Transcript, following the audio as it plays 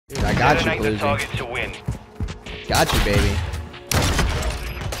Dude, I got you, Bluesy. Got you, baby.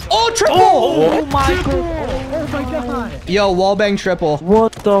 Oh, triple! Oh my god! Oh my god! Yo, wallbang triple.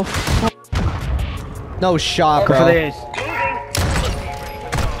 What the fuck? No shot, bro.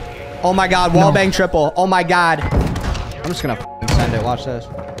 Oh my god, wallbang triple. Oh my god. I'm just gonna send it. Watch this.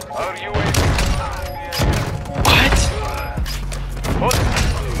 What?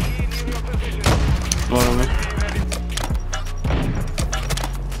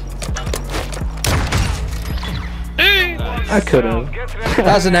 I could've.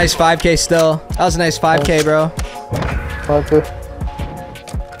 That was a nice 5K still. That was a nice 5K, bro. Okay.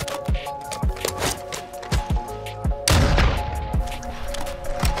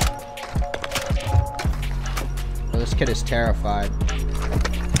 Bro, this kid is terrified.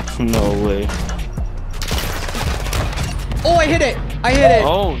 No way. Oh, I hit it! I hit it!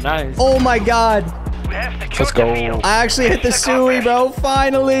 Oh, nice. Oh my god. Let's go. I actually hit the Sui, bro.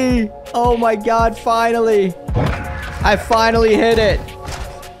 Finally. Oh my god, finally. I finally hit it.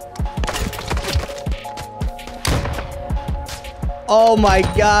 Oh my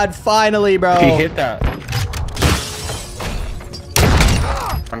god, finally, bro. He hit that.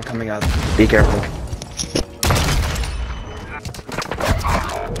 I'm coming out. Be careful.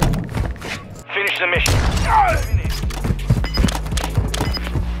 Finish the mission.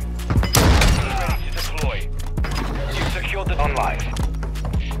 Ready to deploy. You secured the online.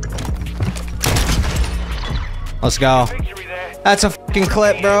 Let's go. That's a fucking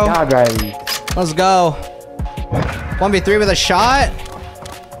clip, bro. God, Riley. Let's go. 1v3 with a shot?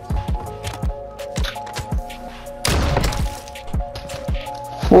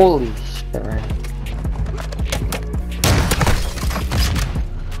 Holy shit, man.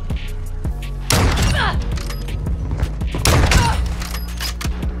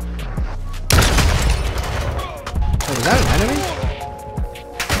 Oh, is that an enemy?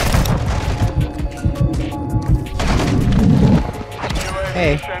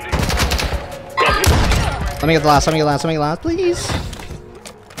 Hey. Let me get the last, let me get the last, let me get the last, please.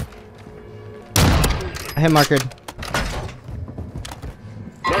 I hit markered.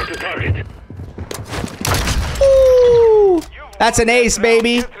 Ooh, that's an ace,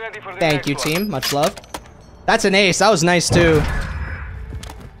 baby. Thank you, team. Much love. That's an ace. That was nice, too.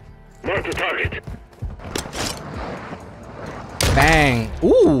 Bang.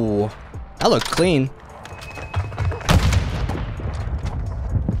 Ooh. That looked clean.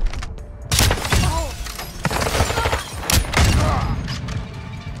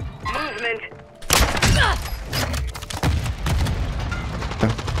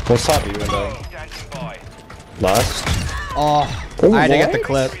 What's up, you last? Oh, I had to get the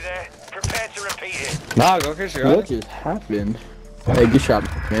clip. Nah, go kiss your What just happened? Hey, good shot,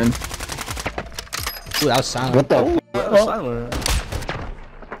 man. Ooh, that was silent. What the? Silent.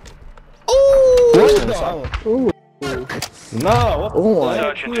 Ooh. Ooh. No, what Oh, the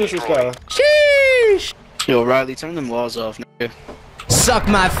heck? Who is this guy? Sheesh. Yo, Riley, turn them walls off, nigga. Suck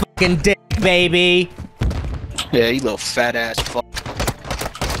my fucking dick, baby. Yeah, you little fat ass fuck.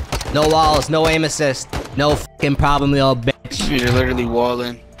 No walls, no aim assist. No fucking problem, little bitch. You're literally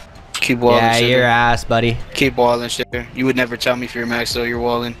walling. Keep walling, Yeah, sugar. your ass, buddy. Keep walling, sugar. You would never tell me if you're max, though. You're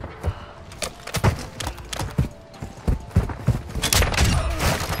walling.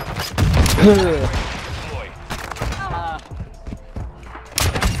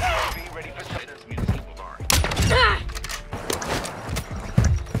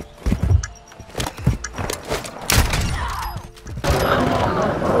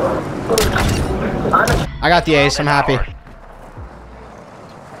 I got the ace, I'm happy.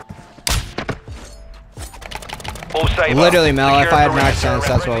 Literally, Mel, if I had max sense,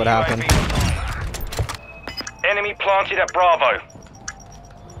 that's what would happen. Enemy planted at Bravo.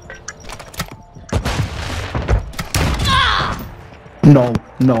 No,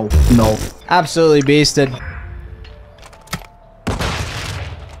 no, no. Absolutely beasted.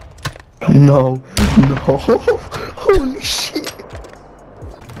 No, no. Holy shit.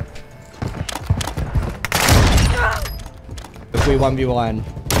 If we 1v1.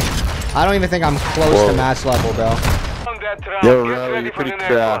 I don't even think I'm close to match level, bro. Yo, Riley, you're pretty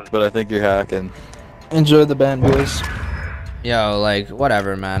cracked, but I think you're hacking. Enjoy the band, boys. Yo, like,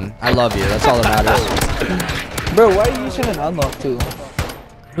 whatever, man. I love you. That's all that matters. Bro, why are you using an unlock tool?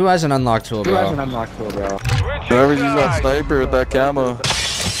 Who has an unlock tool, Who has bro? an unlock tool, bro? Whoever used that sniper with that camo.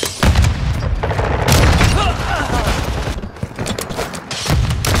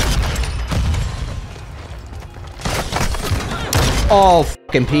 Oh,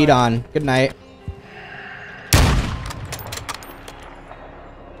 fucking peed on. Good night.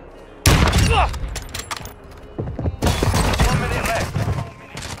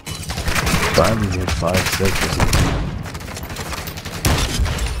 Finally hit 5-6 or something.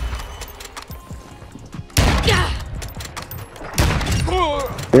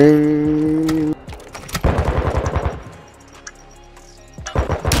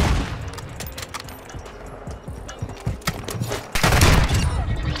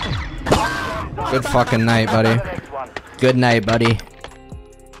 Good fucking night, buddy. Good night, buddy.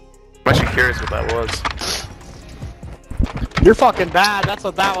 I'm actually curious what that was. You're fucking bad, that's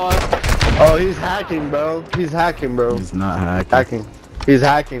what that was. Oh, he's hacking, bro. He's hacking, bro. He's not hacking. Hacking. He's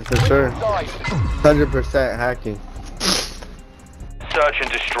hacking for sure. 100% hacking. Search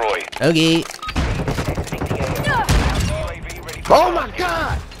and destroy. Okay. Oh my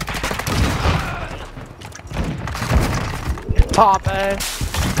god! Pop it.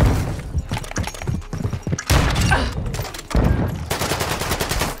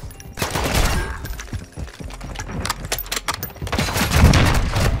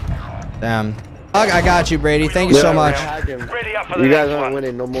 Damn. I got you, Brady. Thank you so much. Ready up for the You guys next aren't one.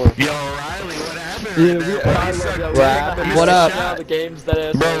 winning no more. Yo, Riley, what happened? What happened? What up? The games that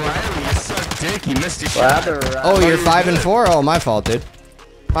is. Bro, Riley, you suck dick. You missed your What shot. happened? Oh, you're 5-4? Oh, my fault, dude.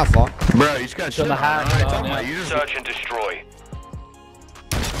 My fault. Bro, you just got shit the on. hack, Alright, though, talking yeah. about you. Search and destroy.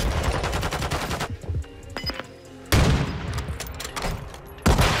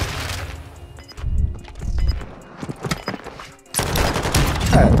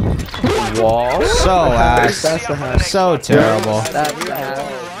 Wall. So ass. That's the hack. So terrible. That's the Why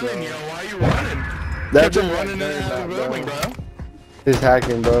hack, you running, yo? bro. Why you running? That's You're the running in and out of the building, bro. He's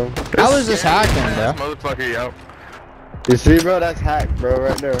hacking, bro. How is this hacking, bro? Motherfucker, yo. You see, bro? That's hack, bro,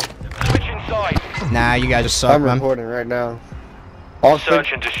 right there. Switch inside. Nah, you guys just suck, I'm man. recording right now. All Search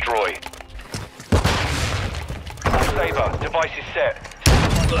six. and destroy. Saber, device is set.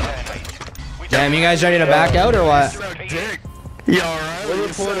 Damn, you guys ready to back out or what? Suck dick. Yo, Riley, We're you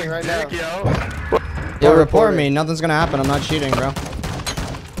recording suck right now. dick, yo. You'll report me. Nothing's gonna happen. I'm not cheating, bro.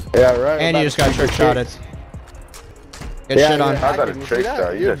 Yeah, right. And you just got trick shotted. Good Yeah, shit you're on. hacking. You see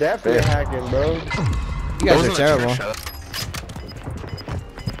that? You're definitely hacking, bro. You guys are terrible.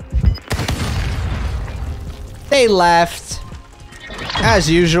 They left. As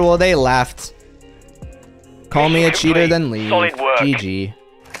usual, they left. Call me a cheater, then leave. Solid work. GG.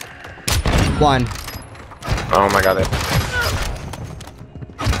 1. Oh my god.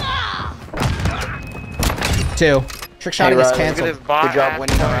 2. Trick shotting is canceled. Good job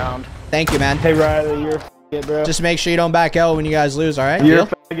winning a round. Thank you, man. Hey Riley, you're a faggot, bro. Just make sure you don't back out when you guys lose, alright? You're a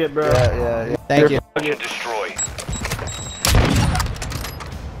Deal? faggot, bro. Yeah. Thank you. Search and destroy.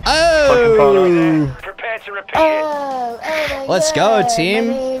 Oh! Prepare to repeat it. Let's go,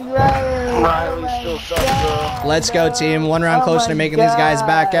 team. Riley still sucks, bro. Let's go, team. 1 round closer to making these guys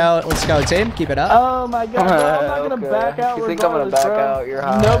back out. Let's go, team. Keep it up. Oh my god, bro, I'm not gonna back out. You think I'm gonna back out? You're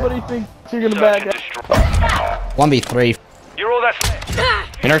high. Nobody thinks you're gonna Search back and out. destroy. 1v3. You're all that's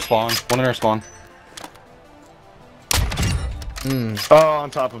left. In our spawn. One in our spawn. Oh, on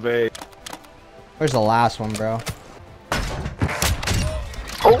top of A. Where's the last one, bro?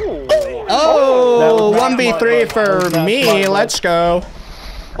 Oh! Oh, That was 1v3 not smart, bud. That for was not me. smart, bud. Let's go.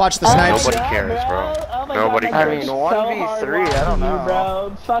 Watch the snipes. Nobody cares, bro. Nobody I cares. mean, 1v3, I don't know.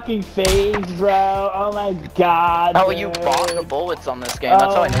 Bro. Fucking phase, bro. Oh my god. Oh, you bought the bullets on this game.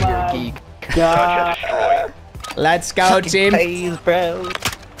 That's how I know you're a geek. Search and destroy. Let's go, team. Phase, bro.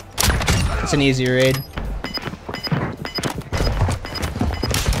 It's an easy raid.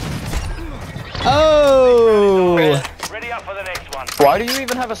 Oh! Ready up for the next one. Why do you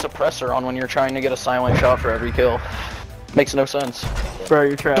even have a suppressor on when you're trying to get a silent shot for every kill? Makes no sense. Bro,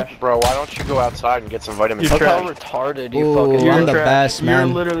 you're trash. Bro, why don't you go outside and get some vitamins? You're Look how trash. retarded you Ooh, fucking I'm are. the trash. best, man.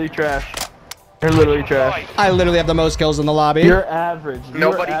 You're literally trash. You're literally trash. I literally have the most kills in the lobby. You're average. You're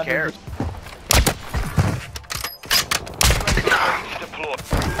Nobody average. cares. Deploy.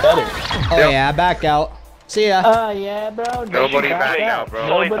 Oh yeah, back out. See ya. Oh yeah, bro. Nobody back out, bro.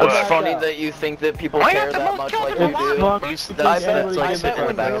 Solid Nobody work. It's back funny out. that you think that people Why care not the that most much kills like in you the do. world? I bet in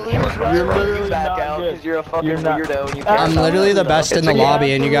the back of the camera, You're bro. literally You back not out good. because you're a fucking You're not- weirdo and you care I'm so literally the much. best in the It's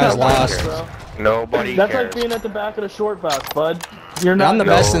lobby and you guys Nobody lost. cares, bro. Nobody That's cares. like being at the back of the short box, bud. You're not. I'm the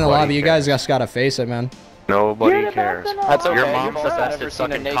best in the Nobody lobby. You guys just gotta face it, man. Nobody You're the cares. best in the That's lobby. okay. Your You're mom's the the best best I've ever at seen a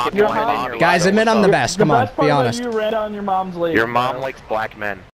sucking naked cock woman in in the your lobby. Guys, admit I'm the best. The Come on, best part be about honest. You ran on your mom's leg. Your mom likes black men.